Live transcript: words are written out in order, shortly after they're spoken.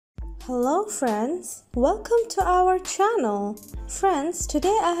Hello friends, welcome to our channel. Friends,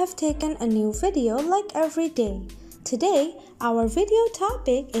 today I have taken a new video like every day. Today, our video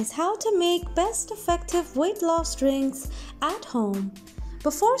topic is how to make best effective weight loss drinks at home.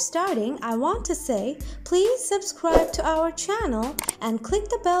 Before starting, I want to say, please subscribe to our channel and click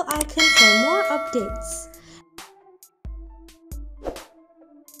the bell icon for more updates.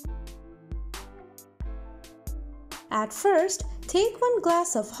 At first, take 1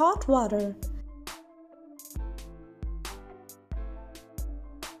 glass of hot water.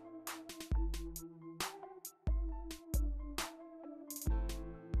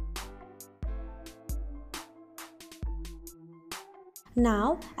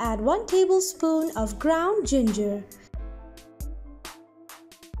 Now, add 1 tablespoon of ground ginger.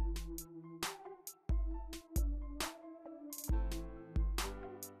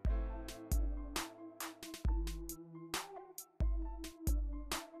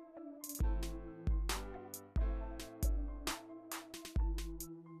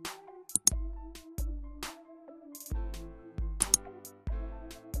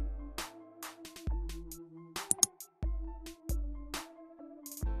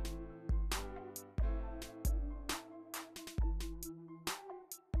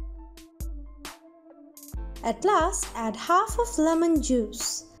 At last, add half of lemon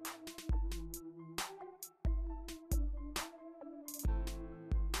juice.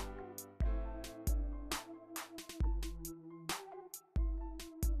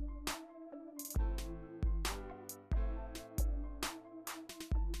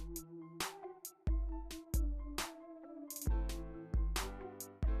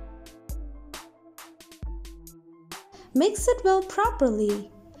 Mix it well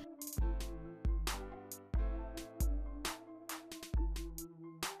properly.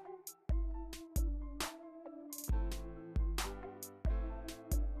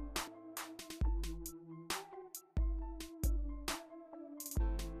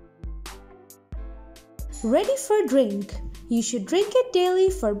 Ready for drink. You should drink it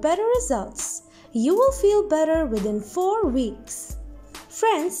daily for better results. You will feel better within 4 weeks.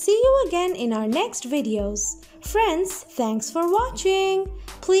 Friends, see you again in our next videos. Friends, thanks for watching.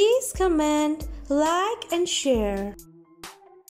 Please comment, like and share.